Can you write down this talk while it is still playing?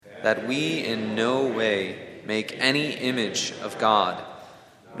that we in no way make any image of God,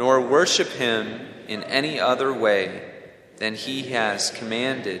 nor worship him in any other way than he has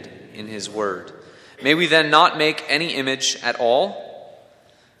commanded in his word. May we then not make any image at all?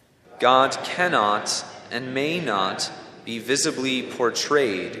 God cannot and may not be visibly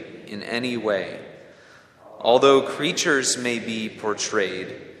portrayed in any way. Although creatures may be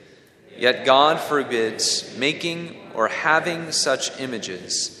portrayed, yet God forbids making or having such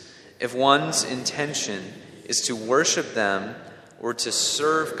images if one's intention is to worship them or to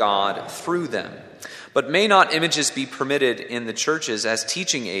serve God through them. But may not images be permitted in the churches as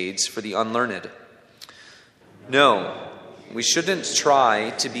teaching aids for the unlearned? No, we shouldn't try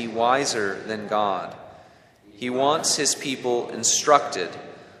to be wiser than God. He wants his people instructed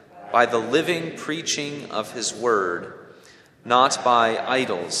by the living preaching of his word, not by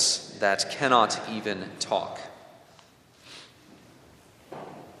idols that cannot even talk.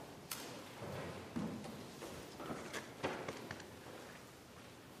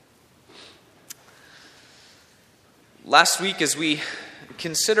 Last week, as we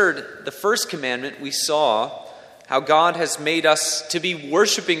considered the first commandment, we saw how God has made us to be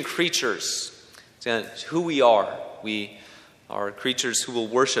worshiping creatures. It's who we are. We are creatures who will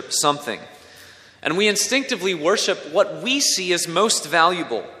worship something. And we instinctively worship what we see as most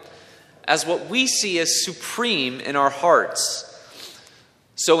valuable, as what we see as supreme in our hearts.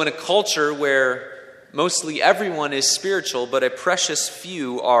 So in a culture where mostly everyone is spiritual, but a precious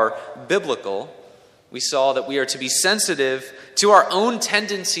few are biblical, we saw that we are to be sensitive to our own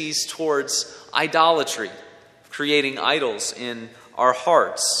tendencies towards idolatry, creating idols in our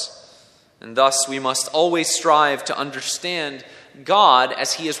hearts. And thus we must always strive to understand God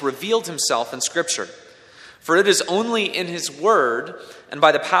as he has revealed himself in Scripture. For it is only in his word and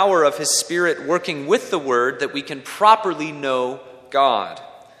by the power of his Spirit working with the word that we can properly know God.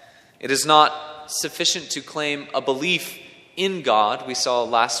 It is not sufficient to claim a belief in God. We saw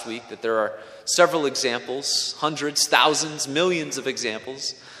last week that there are several examples, hundreds, thousands, millions of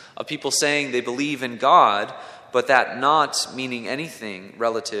examples of people saying they believe in God, but that not meaning anything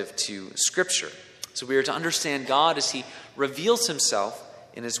relative to Scripture. So we are to understand God as he reveals himself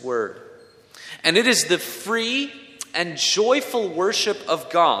in his word. And it is the free and joyful worship of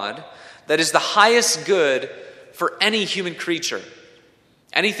God that is the highest good for any human creature.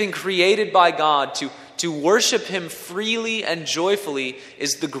 Anything created by God, to worship him freely and joyfully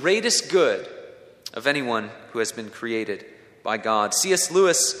is the greatest good of anyone who has been created by God. C.S.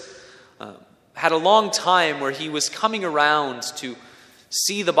 Lewis had a long time where he was coming around to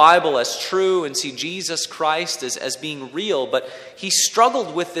see the Bible as true and see Jesus Christ as being real, but he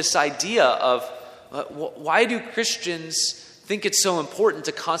struggled with this idea of why do Christians think it's so important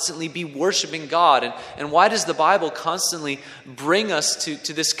to constantly be worshiping God, and why does the Bible constantly bring us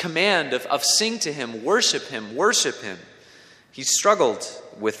to this command of sing to him, worship him, worship him? He struggled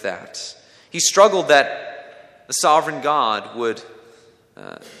with that. He struggled that the sovereign God would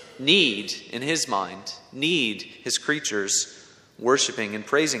need, in his mind, need his creatures worshiping and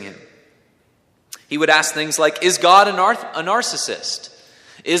praising him. He would ask things like, is God a narcissist?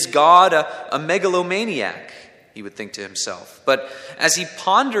 Is God a megalomaniac? He would think to himself. But as he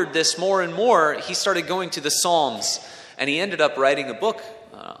pondered this more and more, he started going to the Psalms, and he ended up writing a book,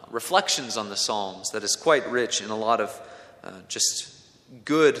 Reflections on the Psalms, that is quite rich in a lot of just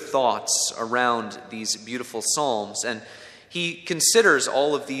good thoughts around these beautiful Psalms. And he considers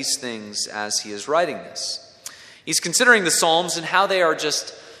all of these things as he is writing this. He's considering the Psalms and how they are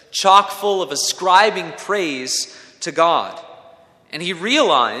just chock full of ascribing praise to God. And he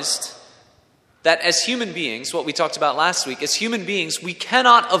realized that as human beings, what we talked about last week, as human beings, we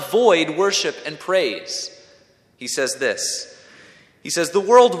cannot avoid worship and praise. He says this. He says, the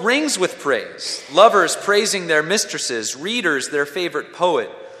world rings with praise. Lovers praising their mistresses, readers their favorite poet,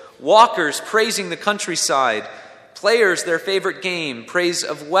 walkers praising the countryside, players their favorite game, praise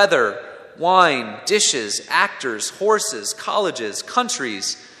of weather, wine, dishes, actors, horses, colleges,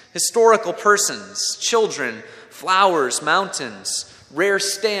 countries, historical persons, children, flowers, mountains, rare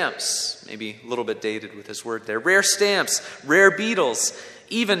stamps, maybe a little bit dated with his word there, rare stamps, rare beetles,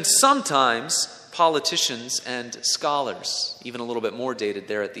 even sometimes politicians and scholars, even a little bit more dated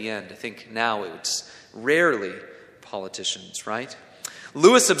there at the end. I think now it's rarely politicians, right?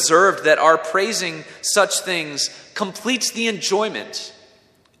 Lewis observed that our praising such things completes the enjoyment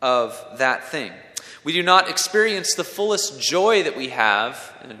of that thing. We do not experience the fullest joy that we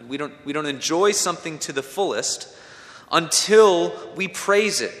have, and we don't enjoy something to the fullest until we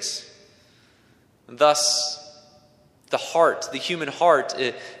praise it. Thus, The heart, the human heart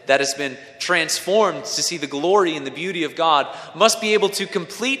that has been transformed to see the glory and the beauty of God, must be able to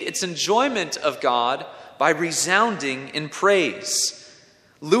complete its enjoyment of God by resounding in praise.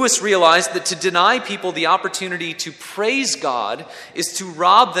 Lewis realized that to deny people the opportunity to praise God is to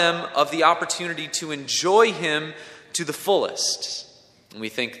rob them of the opportunity to enjoy Him to the fullest. And we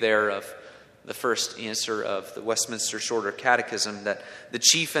think there of the first answer of the Westminster Shorter Catechism, that the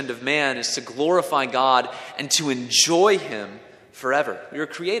chief end of man is to glorify God and to enjoy Him forever. We were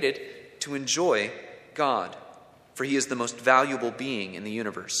created to enjoy God, for He is the most valuable being in the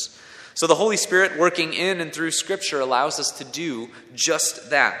universe. So the Holy Spirit working in and through Scripture allows us to do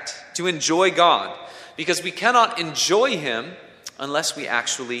just that, to enjoy God, because we cannot enjoy Him unless we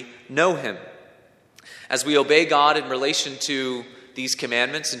actually know Him. As we obey God in relation to these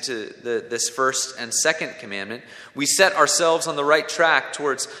commandments and to this first and second commandment, we set ourselves on the right track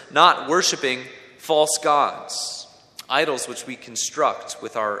towards not worshiping false gods, idols which we construct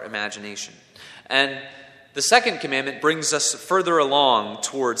with our imagination. And the second commandment brings us further along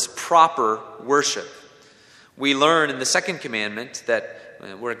towards proper worship. We learn in the second commandment that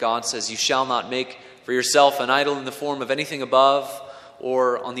where God says, "You shall not make for yourself an idol in the form of anything above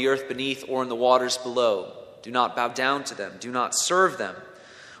or on the earth beneath or in the waters below. Do not bow down to them. Do not serve them."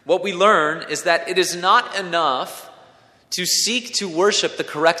 What we learn is that it is not enough to seek to worship the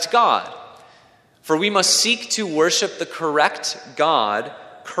correct God. For we must seek to worship the correct God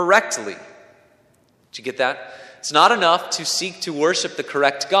correctly. Did you get that? It's not enough to seek to worship the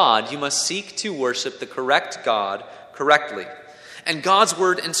correct God. You must seek to worship the correct God correctly. And God's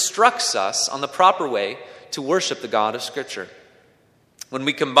Word instructs us on the proper way to worship the God of Scripture. When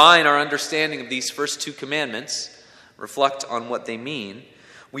we combine our understanding of these first two commandments, reflect on what they mean,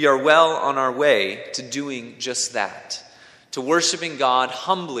 we are well on our way to doing just that, to worshiping God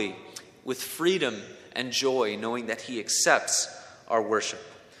humbly with freedom and joy, knowing that He accepts our worship.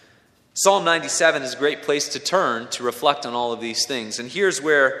 Psalm 97 is a great place to turn to reflect on all of these things. And here's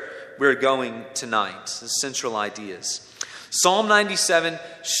where we're going tonight, the central ideas. Psalm 97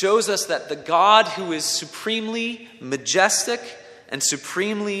 shows us that the God who is supremely majestic and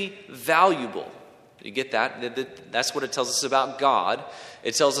supremely valuable. You get that? That's what it tells us about God.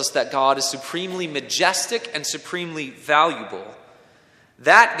 It tells us that God is supremely majestic and supremely valuable.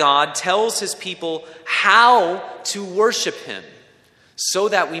 That God tells His people how to worship Him so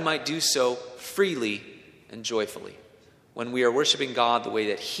that we might do so freely and joyfully. When we are worshiping God the way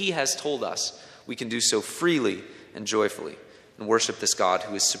that He has told us, we can do so freely and joyfully and worship this God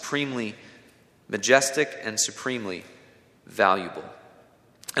who is supremely majestic and supremely valuable.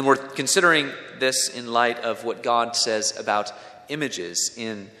 And we're considering this in light of what God says about images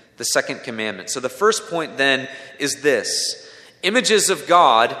in the second commandment. So the first point then is this: images of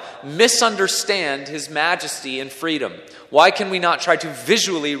God misunderstand His majesty and freedom. Why can we not try to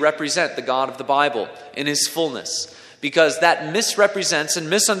visually represent the God of the Bible in His fullness? Because that misrepresents and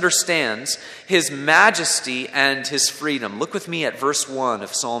misunderstands His majesty and His freedom. Look with me at verse 1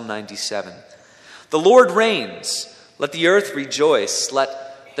 of Psalm 97. "The Lord reigns. Let the earth rejoice.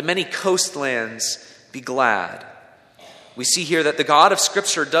 Let the many coastlands be glad." We see here that the God of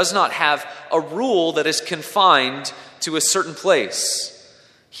Scripture does not have a rule that is confined to a certain place.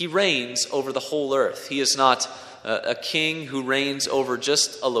 He reigns over the whole earth. He is not a king who reigns over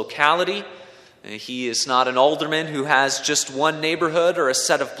just a locality. He is not an alderman who has just one neighborhood or a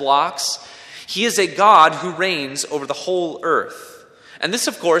set of blocks. He is a God who reigns over the whole earth. And this,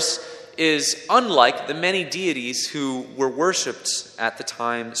 of course, is unlike the many deities who were worshipped at the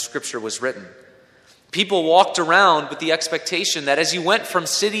time Scripture was written. People walked around with the expectation that as you went from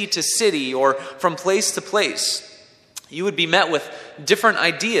city to city or from place to place, you would be met with different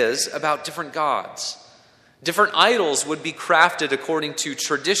ideas about different gods. Different idols would be crafted according to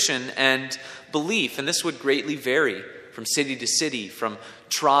tradition and belief, and this would greatly vary from city to city, from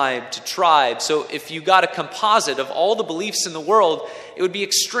tribe to tribe. So if you got a composite of all the beliefs in the world, it would be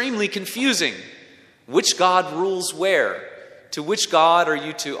extremely confusing. Which God rules where? To which God are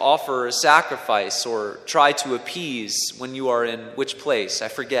you to offer a sacrifice or try to appease when you are in which place? I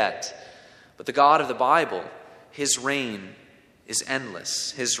forget. But the God of the Bible, His reign is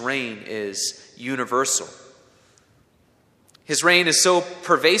endless. His reign is universal. His reign is so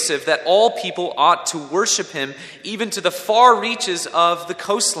pervasive that all people ought to worship Him, even to the far reaches of the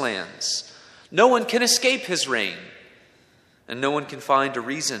coastlands. No one can escape His reign, and no one can find a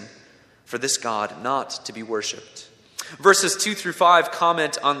reason for this God not to be worshipped. Verses 2 through 5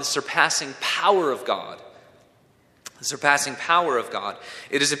 comment on the surpassing power of God. the surpassing power of God.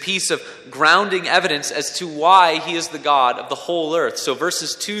 It is a piece of grounding evidence as to why he is the God of the whole earth. So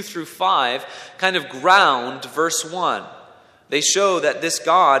verses 2 through 5 kind of ground verse 1. They show that this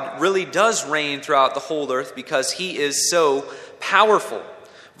God really does reign throughout the whole earth because he is so powerful.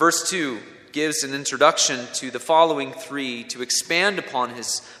 Verse 2 gives an introduction to the following three to expand upon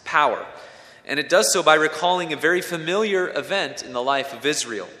his power. And it does so by recalling a very familiar event in the life of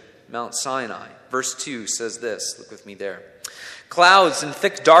Israel, Mount Sinai. Verse 2 says this, look with me there. Clouds and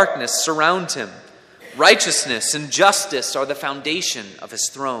thick darkness surround him. Righteousness and justice are the foundation of his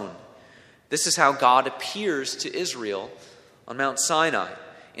throne. This is how God appears to Israel on Mount Sinai,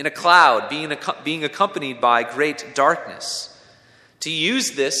 in a cloud, being accompanied by great darkness. To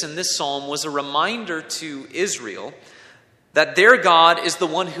use this in this psalm was a reminder to Israel that their God is the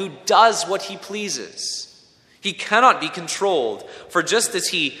one who does what he pleases. He cannot be controlled, for just as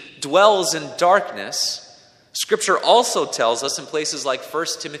he dwells in darkness, Scripture also tells us in places like 1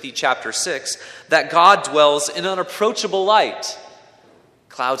 Timothy chapter 6 that God dwells in unapproachable light.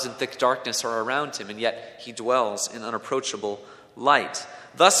 Clouds and thick darkness are around him, and yet he dwells in unapproachable light.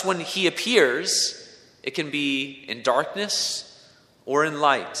 Thus, when he appears, it can be in darkness or in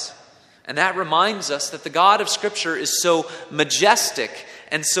light. And that reminds us that the God of Scripture is so majestic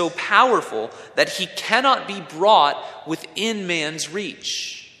and so powerful that he cannot be brought within man's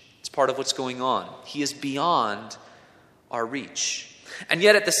reach. It's part of what's going on. He is beyond our reach. And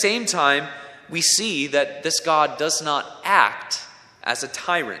yet at the same time, we see that this God does not act as a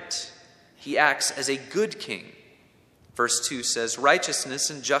tyrant. He acts as a good king. Verse 2 says, righteousness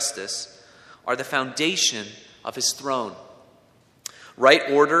and justice are the foundation of his throne. Right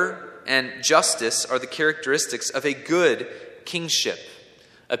order and justice are the characteristics of a good kingship.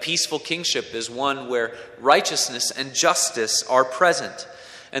 A peaceful kingship is one where righteousness and justice are present.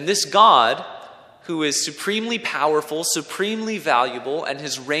 And this God, who is supremely powerful, supremely valuable, and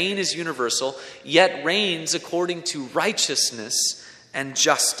his reign is universal, yet reigns according to righteousness and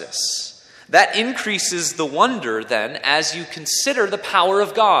justice. That increases the wonder then as you consider the power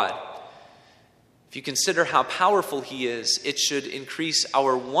of God. If you consider how powerful he is, it should increase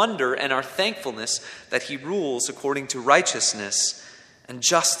our wonder and our thankfulness that he rules according to righteousness and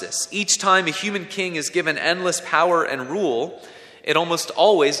justice. Each time a human king is given endless power and rule, it almost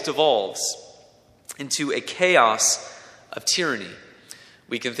always devolves into a chaos of tyranny.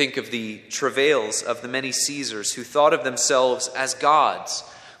 We can think of the travails of the many Caesars who thought of themselves as gods,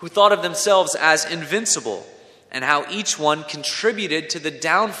 who thought of themselves as invincible, and how each one contributed to the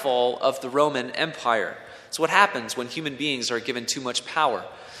downfall of the Roman Empire. It's what happens when human beings are given too much power.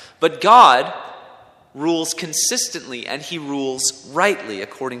 But God rules consistently, and he rules rightly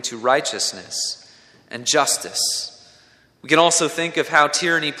according to righteousness and justice. We can also think of how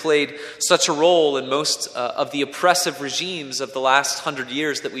tyranny played such a role in most of the oppressive regimes of the last 100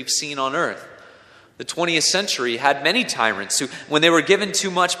 years that we've seen on earth. The 20th century had many tyrants who, when they were given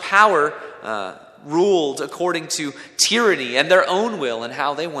too much power, ruled according to tyranny and their own will and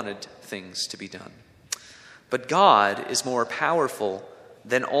how they wanted things to be done. But God is more powerful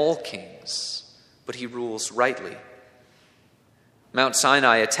than all kings, but he rules rightly. Mount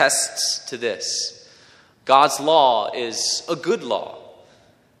Sinai attests to this. God's law is a good law.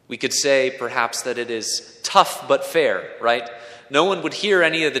 We could say perhaps that it is tough but fair, right? No one would hear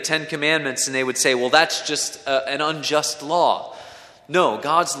any of the 10 Commandments and they would say, well, that's just an unjust law. No,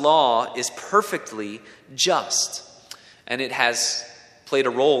 God's law is perfectly just, and it has played a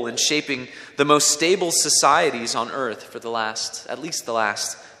role in shaping the most stable societies on earth for at least the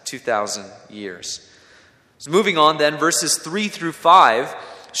last 2,000 years. So moving on then, verses 3 through 5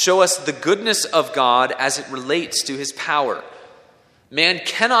 show us the goodness of God as it relates to his power. Man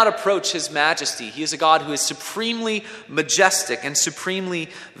cannot approach his majesty. He is a God who is supremely majestic and supremely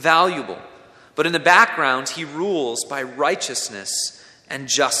valuable. But in the background, he rules by righteousness and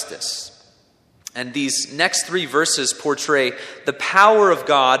justice. And these next 3 verses portray the power of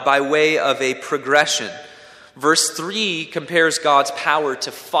God by way of a progression. Verse 3 compares God's power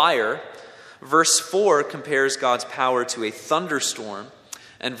to fire. Verse 4 compares God's power to a thunderstorm.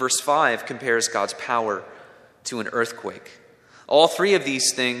 And verse 5 compares God's power to an earthquake. All 3 of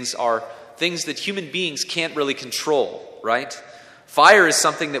these things are things that human beings can't really control, right? Fire is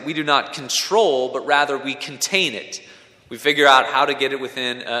something that we do not control, but rather we contain it. We figure out how to get it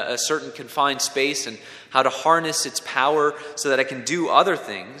within a certain confined space and how to harness its power so that it can do other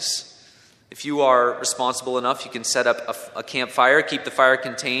things. If you are responsible enough, you can set up a campfire, keep the fire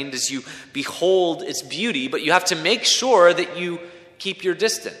contained as you behold its beauty, but you have to make sure that you keep your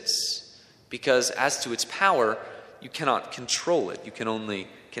distance, because as to its power, you cannot control it. You can only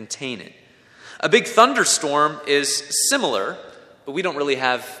contain it. A big thunderstorm is similar, but we don't really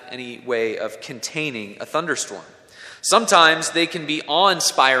have any way of containing a thunderstorm. Sometimes they can be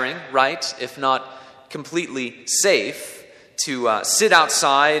awe-inspiring, right, if not completely safe, to sit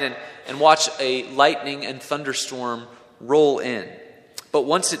outside and watch a lightning and thunderstorm roll in. But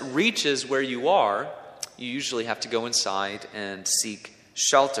once it reaches where you are, you usually have to go inside and seek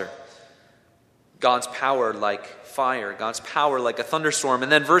shelter. God's power like fire, God's power like a thunderstorm.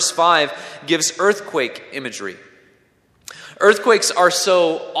 And then verse 5 gives earthquake imagery. Earthquakes are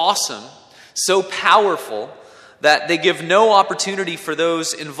so awesome, so powerful, that they give no opportunity for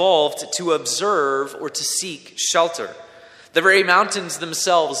those involved to observe or to seek shelter. The very mountains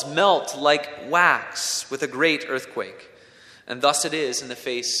themselves melt like wax with a great earthquake. And thus it is in the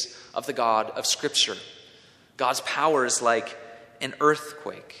face of the God of Scripture. God's power is like an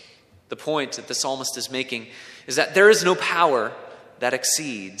earthquake. The point that the psalmist is making is that there is no power that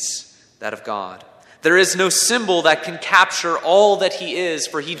exceeds that of God. There is no symbol that can capture all that he is,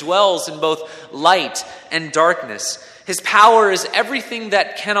 for he dwells in both light and darkness. His power is everything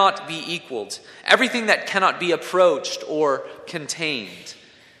that cannot be equaled, everything that cannot be approached or contained.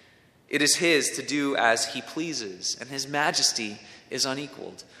 It is his to do as he pleases, and his majesty is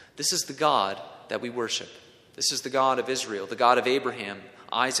unequaled. This is the God that we worship. This is the God of Israel, the God of Abraham,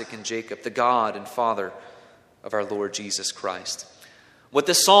 Isaac, and Jacob, the God and Father of our Lord Jesus Christ. What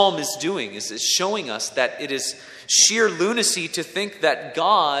the psalm is doing is showing us that it is sheer lunacy to think that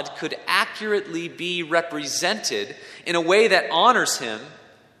God could accurately be represented in a way that honors him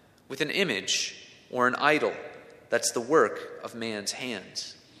with an image or an idol. That's the work of man's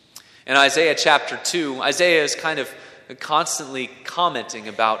hands. In Isaiah chapter 2, Isaiah is kind of constantly commenting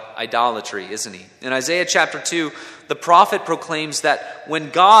about idolatry, isn't he? In Isaiah chapter 2, the prophet proclaims that when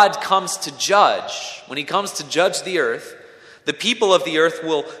God comes to judge, when he comes to judge the earth, the people of the earth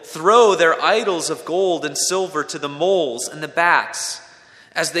will throw their idols of gold and silver to the moles and the bats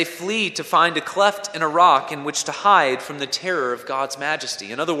as they flee to find a cleft in a rock in which to hide from the terror of God's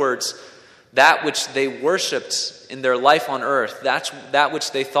majesty. In other words, that which they worshipped in their life on earth, that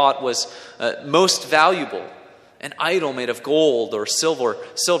which they thought was most valuable, an idol made of gold or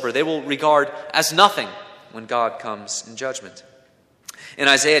silver, they will regard as nothing when God comes in judgment. In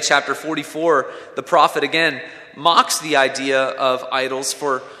Isaiah chapter 44, the prophet again mocks the idea of idols,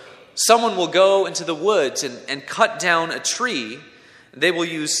 for someone will go into the woods and cut down a tree. They will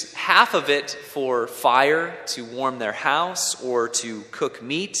use half of it for fire to warm their house or to cook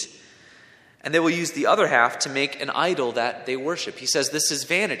meat, and they will use the other half to make an idol that they worship. He says this is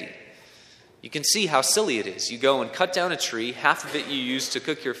vanity. You can see how silly it is. You go and cut down a tree, half of it you use to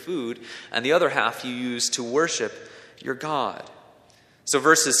cook your food, and the other half you use to worship your God. So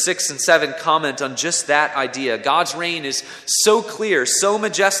verses 6 and 7 comment on just that idea. God's reign is so clear, so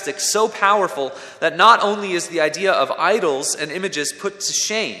majestic, so powerful, that not only is the idea of idols and images put to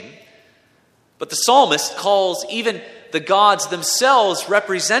shame, but the psalmist calls even the gods themselves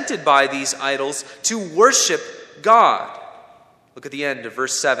represented by these idols to worship God. Look at the end of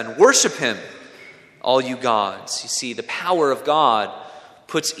verse 7. Worship him, all you gods. You see, the power of God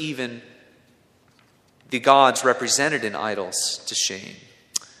puts even the gods represented in idols to shame.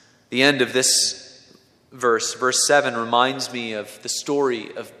 The end of this verse 7, reminds me of the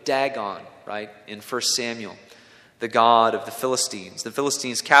story of Dagon, right, in 1 Samuel, the god of the Philistines. The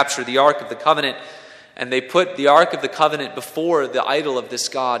Philistines capture the Ark of the Covenant, and they put the Ark of the Covenant before the idol of this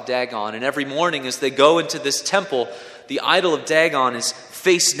god, Dagon. And every morning as they go into this temple, the idol of Dagon is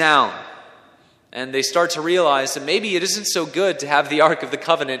face down. And they start to realize that maybe it isn't so good to have the Ark of the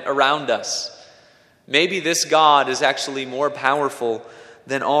Covenant around us. Maybe this God is actually more powerful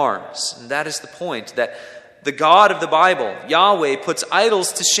than ours. And that is the point, that the God of the Bible, Yahweh, puts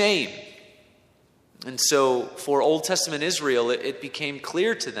idols to shame. And so for Old Testament Israel, it became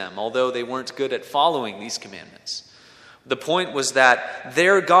clear to them, although they weren't good at following these commandments. The point was that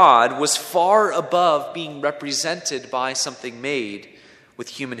their God was far above being represented by something made with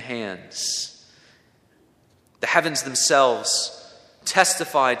human hands. The heavens themselves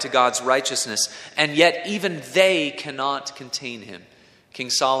testify to God's righteousness, and yet even they cannot contain him.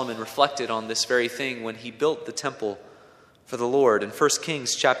 King Solomon reflected on this very thing when he built the temple for the Lord. In 1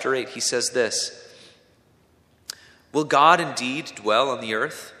 Kings chapter 8, he says this, "Will God indeed dwell on the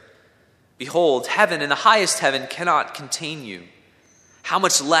earth? Behold, heaven and the highest heaven cannot contain you. How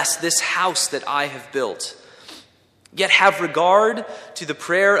much less this house that I have built? Yet have regard to the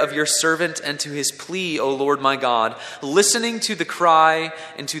prayer of your servant and to his plea, O Lord my God, listening to the cry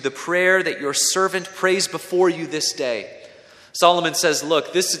and to the prayer that your servant prays before you this day." Solomon says,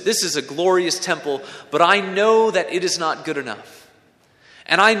 look, this is a glorious temple, but I know that it is not good enough.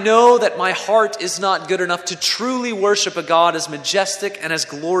 And I know that my heart is not good enough to truly worship a God as majestic and as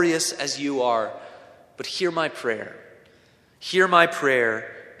glorious as you are. But hear my prayer. Hear my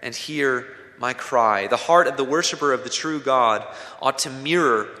prayer and hear my cry. The heart of the worshiper of the true God ought to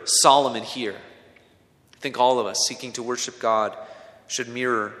mirror Solomon here. I think all of us seeking to worship God should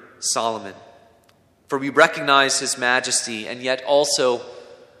mirror Solomon. For we recognize his majesty, and yet also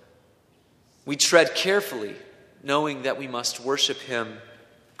we tread carefully, knowing that we must worship him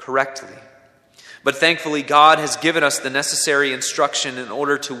correctly. But thankfully, God has given us the necessary instruction in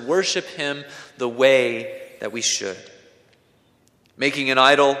order to worship him the way that we should. Making an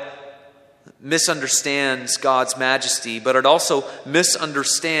idol misunderstands God's majesty, but it also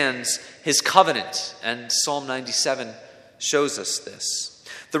misunderstands his covenant. And Psalm 97 shows us this.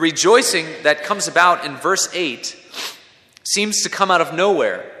 The rejoicing that comes about in verse 8 seems to come out of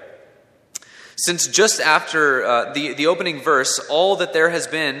nowhere. Since just after the opening verse, all that there has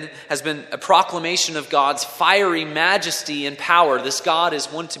been a proclamation of God's fiery majesty and power. This God is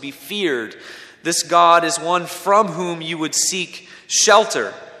one to be feared. This God is one from whom you would seek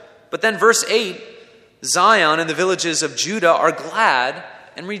shelter. But then verse 8, Zion and the villages of Judah are glad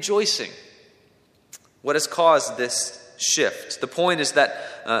and rejoicing. What has caused this shift? The point is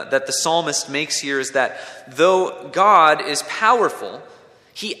that the psalmist makes here is that though God is powerful,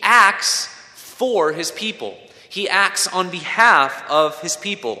 he acts for his people. He acts on behalf of his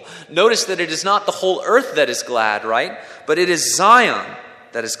people. Notice that it is not the whole earth that is glad, right? But it is Zion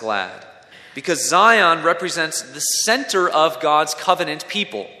that is glad. Because Zion represents the center of God's covenant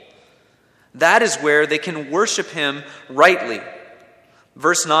people. That is where they can worship him rightly.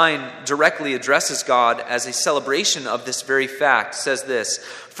 Verse 9 directly addresses God as a celebration of this very fact. It says this,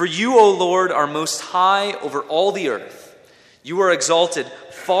 "For you, O Lord, are most high over all the earth. You are exalted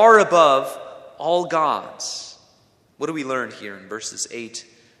far above all gods." What do we learn here in verses 8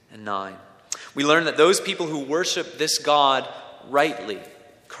 and 9? We learn that those people who worship this God rightly,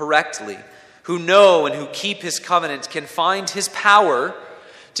 correctly, who know and who keep his covenant can find his power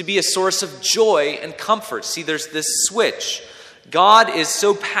to be a source of joy and comfort. See, there's this switch. God is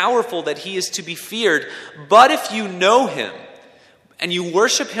so powerful that he is to be feared. But if you know him and you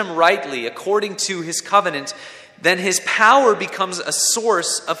worship him rightly according to his covenant, then his power becomes a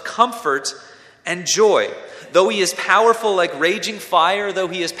source of comfort and joy. Though he is powerful like raging fire, though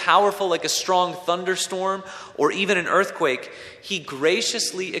he is powerful like a strong thunderstorm or even an earthquake, he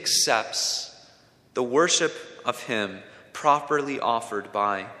graciously accepts the worship of him properly offered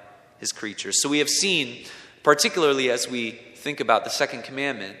by his creatures. So we have seen, particularly as we think about the second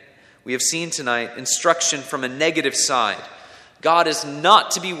commandment, we have seen tonight instruction from a negative side. God is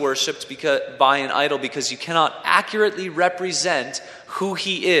not to be worshipped by an idol because you cannot accurately represent who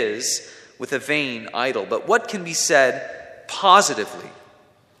he is with a vain idol. But what can be said positively?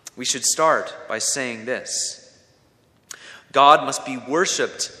 We should start by saying this. God must be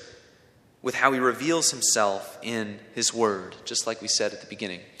worshipped with how he reveals himself in his word, just like we said at the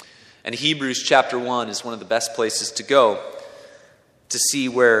beginning. And Hebrews chapter 1 is one of the best places to go to see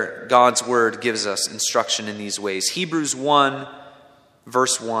where God's word gives us instruction in these ways. Hebrews 1,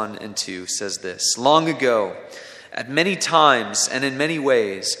 verse 1 and 2 says this, "Long ago, at many times and in many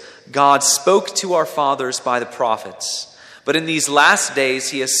ways, God spoke to our fathers by the prophets. But in these last days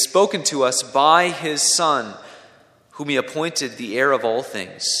he has spoken to us by his Son, whom he appointed the heir of all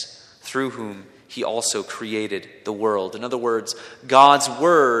things, through whom he also created the world." In other words, God's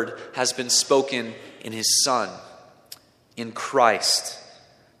word has been spoken in his Son, in Christ.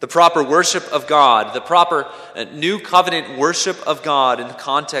 The proper worship of God, the proper new covenant worship of God in the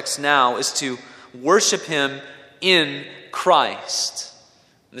context now is to worship him in Christ.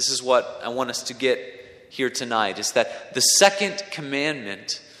 And this is what I want us to get here tonight, is that the second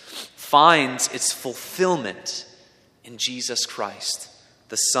commandment finds its fulfillment in Jesus Christ,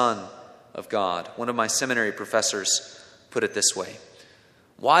 the Son of God. One of my seminary professors put it this way: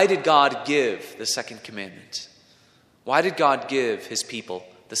 why did God give the second commandment? Why did God give his people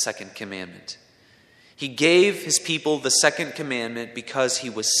the second commandment? He gave his people the second commandment because he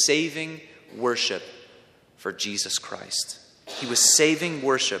was saving worship for Jesus Christ. He was saving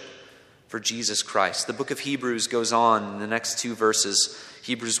worship for Jesus Christ. The book of Hebrews goes on in the next two verses,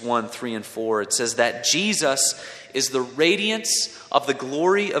 Hebrews 1, 3, and 4. It says that Jesus is the radiance of the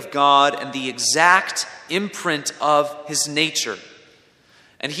glory of God and the exact imprint of his nature.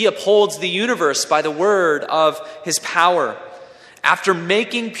 And he upholds the universe by the word of his power. After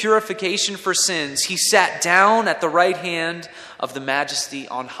making purification for sins, he sat down at the right hand of the Majesty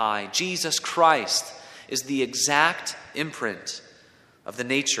on high. Jesus Christ is the exact imprint of the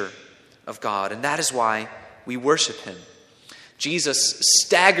nature of God, and that is why we worship him. Jesus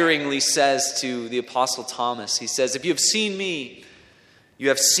staggeringly says to the Apostle Thomas, he says, "If you have seen me, you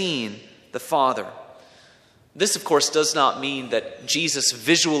have seen the Father." This, of course, does not mean that Jesus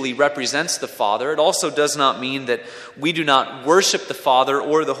visually represents the Father. It also does not mean that we do not worship the Father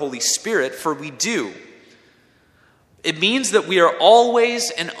or the Holy Spirit, for we do. It means that we are always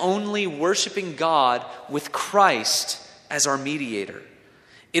and only worshiping God with Christ as our mediator.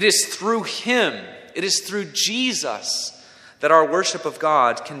 It is through Him, it is through Jesus, that our worship of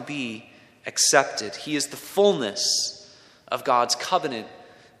God can be accepted. He is the fullness of God's covenant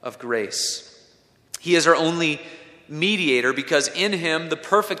of grace. He is our only mediator because in Him the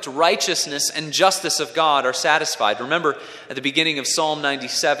perfect righteousness and justice of God are satisfied. Remember at the beginning of Psalm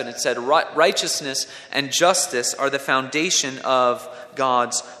 97 it said, "Righteousness and justice are the foundation of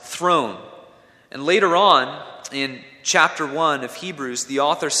God's throne." And later on in chapter 1 of Hebrews, the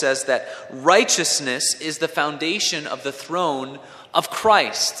author says that righteousness is the foundation of the throne of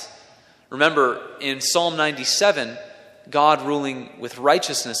Christ. Remember, in Psalm 97, God ruling with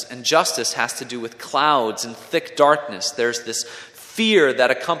righteousness and justice has to do with clouds and thick darkness. There's this fear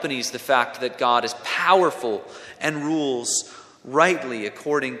that accompanies the fact that God is powerful and rules rightly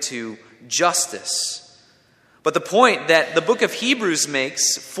according to justice. But the point that the book of Hebrews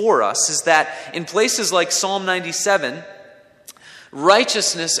makes for us is that in places like Psalm 97,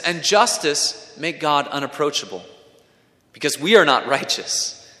 righteousness and justice make God unapproachable because we are not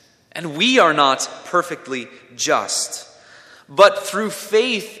righteous and we are not perfectly just. But through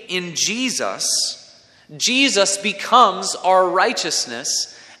faith in Jesus, Jesus becomes our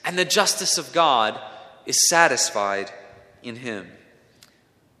righteousness and the justice of God is satisfied in Him.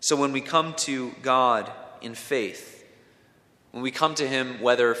 So when we come to God in faith, when we come to Him,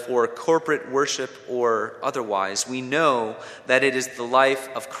 whether for corporate worship or otherwise, we know that it is the life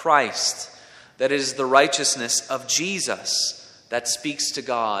of Christ, that it is the righteousness of Jesus that speaks to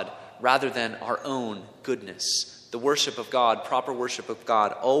God rather than our own goodness. The worship of God, proper worship of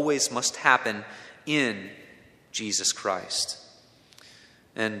God, always must happen in Jesus Christ.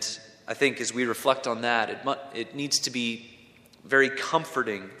 And I think as we reflect on that, it needs to be very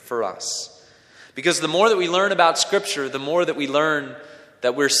comforting for us. Because the more that we learn about Scripture, the more that we learn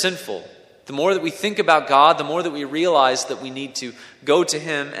that we're sinful. The more that we think about God, the more that we realize that we need to go to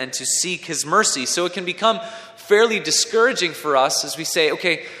Him and to seek His mercy. So it can become fairly discouraging for us as we say,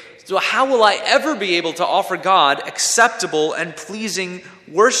 okay, so how will I ever be able to offer God acceptable and pleasing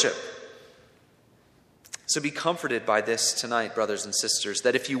worship? So be comforted by this tonight, brothers and sisters,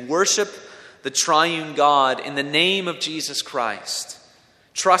 that if you worship the triune God in the name of Jesus Christ,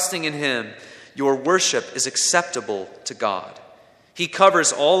 trusting in Him, your worship is acceptable to God. He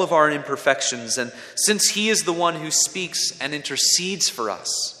covers all of our imperfections, and since He is the one who speaks and intercedes for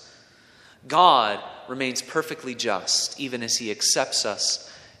us, God remains perfectly just, even as He accepts us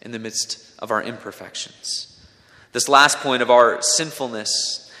in the midst of our imperfections. This last point of our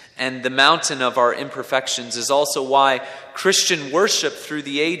sinfulness and the mountain of our imperfections is also why Christian worship through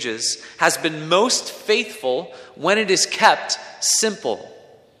the ages has been most faithful when it is kept simple.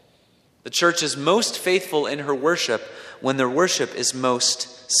 The church is most faithful in her worship when their worship is most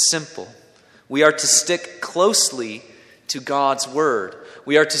simple. We are to stick closely to God's word.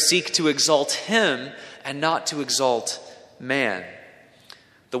 We are to seek to exalt Him and not to exalt man.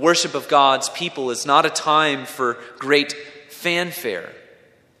 The worship of God's people is not a time for great fanfare,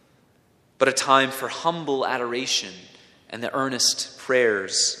 but a time for humble adoration and the earnest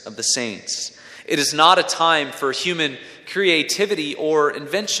prayers of the saints. It is not a time for human creativity or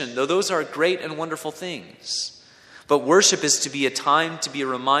invention, though those are great and wonderful things. But worship is to be a time to be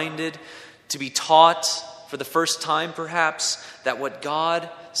reminded, to be taught for the first time perhaps, that what God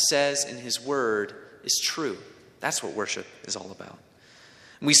says in His word is true. That's what worship is all about.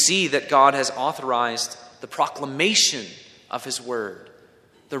 And we see that God has authorized the proclamation of His word,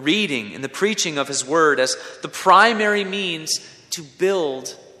 the reading and the preaching of His word as the primary means to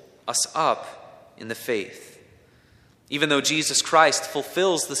build us up in the faith. Even though Jesus Christ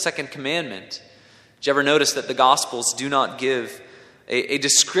fulfills the second commandment, did you ever notice that the Gospels do not give a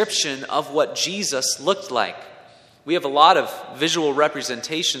description of what Jesus looked like? We have a lot of visual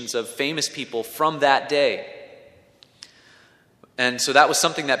representations of famous people from that day. And so that was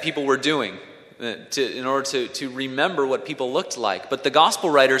something that people were doing in order to remember what people looked like. But the Gospel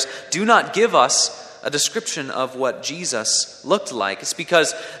writers do not give us a description of what Jesus looked like. It's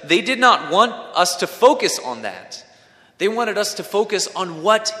because they did not want us to focus on that. They wanted us to focus on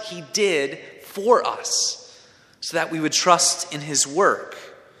what He did for us so that we would trust in His work.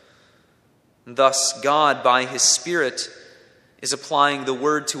 And thus, God, by His Spirit, is applying the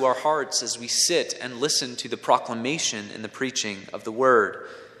word to our hearts as we sit and listen to the proclamation and the preaching of the word.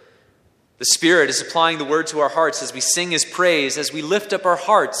 The Spirit is applying the word to our hearts as we sing his praise, as we lift up our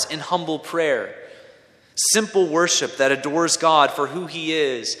hearts in humble prayer. Simple worship that adores God for who he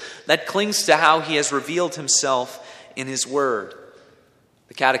is, that clings to how he has revealed himself in his word.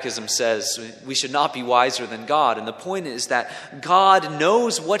 The Catechism says we should not be wiser than God. And the point is that God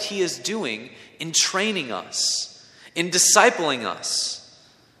knows what he is doing in training us, in discipling us.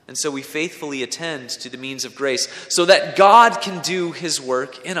 And so we faithfully attend to the means of grace so that God can do his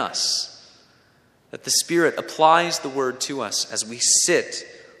work in us. That the Spirit applies the word to us as we sit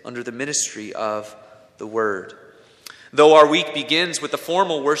under the ministry of the word. Though our week begins with the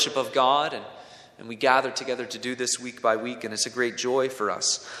formal worship of God, and we gather together to do this week by week, and it's a great joy for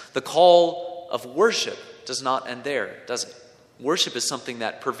us, the call of worship does not end there, does it? Worship is something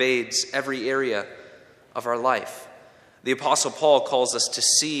that pervades every area of our life. The Apostle Paul calls us to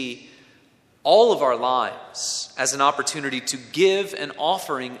see all of our lives as an opportunity to give an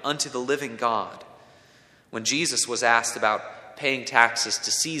offering unto the living God. When Jesus was asked about paying taxes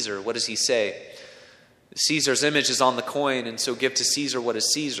to Caesar, what does he say? Caesar's image is on the coin, and so give to Caesar what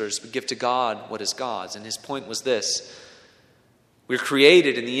is Caesar's, but give to God what is God's. And his point was this: we're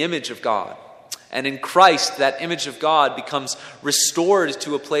created in the image of God. And in Christ, that image of God becomes restored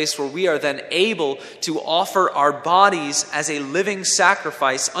to a place where we are then able to offer our bodies as a living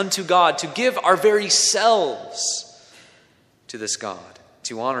sacrifice unto God, to give our very selves to this God,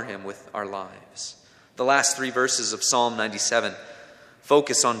 to honor him with our lives. The last 3 verses of Psalm 97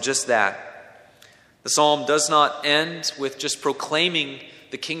 focus on just that. The psalm does not end with just proclaiming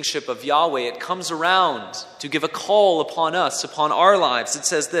the kingship of Yahweh. It comes around to give a call upon us, upon our lives. It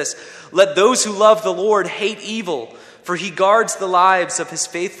says this: "Let those who love the Lord hate evil, for he guards the lives of his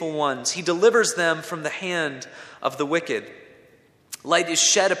faithful ones. He delivers them from the hand of the wicked. Light is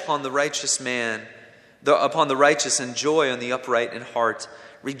shed upon the righteous man, upon the righteous, and joy on the upright in heart.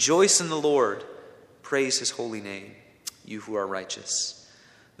 Rejoice in the Lord. Praise his holy name, you who are righteous."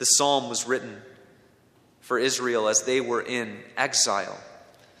 The psalm was written for Israel as they were in exile.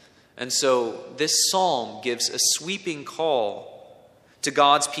 And so this psalm gives a sweeping call to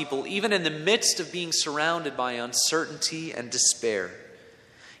God's people, even in the midst of being surrounded by uncertainty and despair.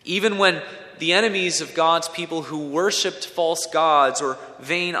 Even when the enemies of God's people who worshipped false gods or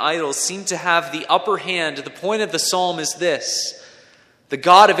vain idols seem to have the upper hand, the point of the psalm is this: the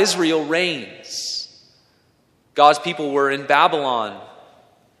God of Israel reigns. God's people were in Babylon,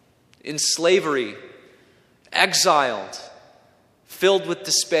 in slavery, exiled, filled with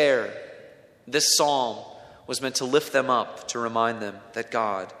despair. This psalm was meant to lift them up, to remind them that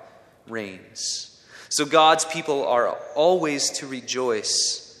God reigns. So God's people are always to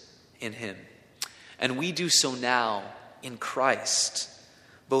rejoice in him. And we do so now in Christ,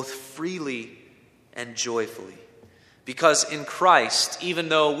 both freely and joyfully. Because in Christ, even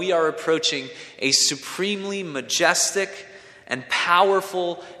though we are approaching a supremely majestic and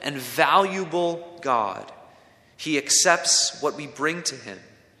powerful and valuable God, he accepts what we bring to him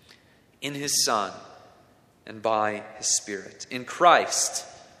in his Son and by his Spirit. In Christ,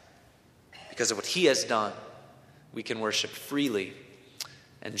 because of what he has done, we can worship freely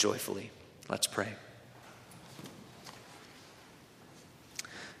and joyfully. Let's pray.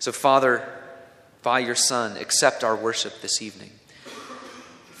 So, Father, by your Son, accept our worship this evening.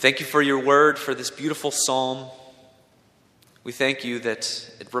 Thank you for your word, for this beautiful psalm. We thank you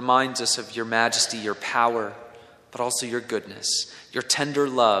that it reminds us of your majesty, your power, but also your goodness, your tender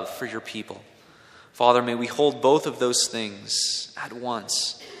love for your people. Father, may we hold both of those things at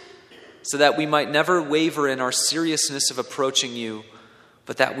once, so that we might never waver in our seriousness of approaching you,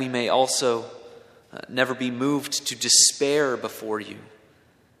 but that we may also never be moved to despair before you,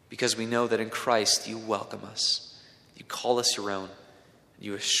 because we know that in Christ you welcome us, you call us your own, and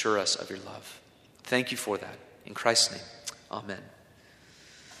you assure us of your love. Thank you for that. In Christ's name, amen.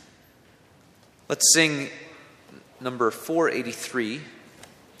 Let's sing number 483,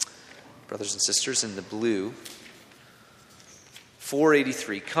 brothers and sisters in the blue.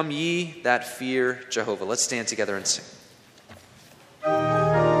 483, "Come ye that fear Jehovah." Let's stand together and sing.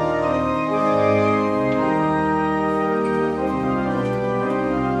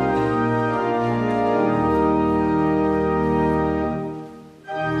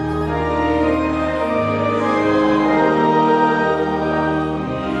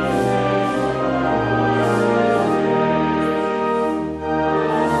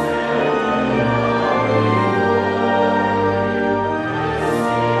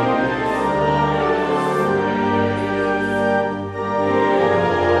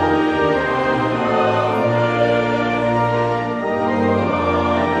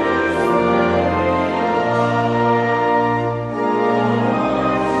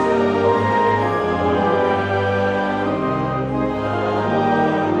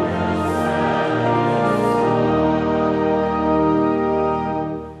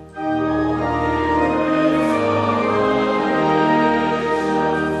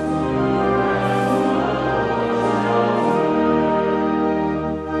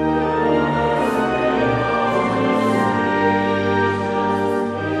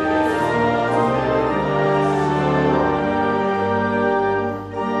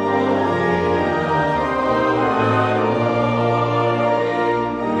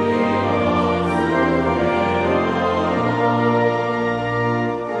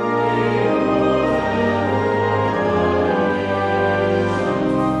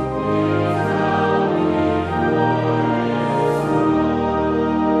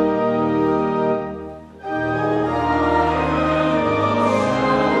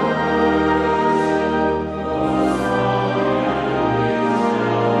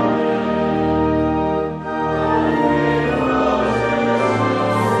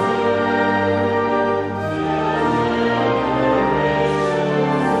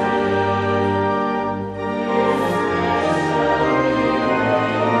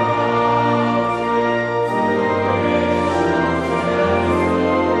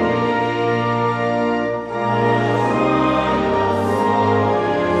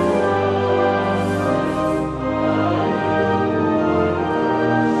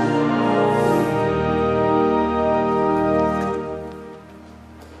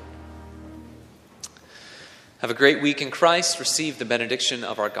 Have a great week in Christ. Receive the benediction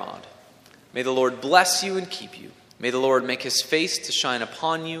of our God. May the Lord bless you and keep you. May the Lord make his face to shine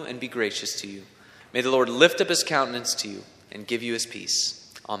upon you and be gracious to you. May the Lord lift up his countenance to you and give you his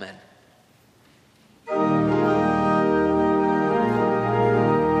peace. Amen.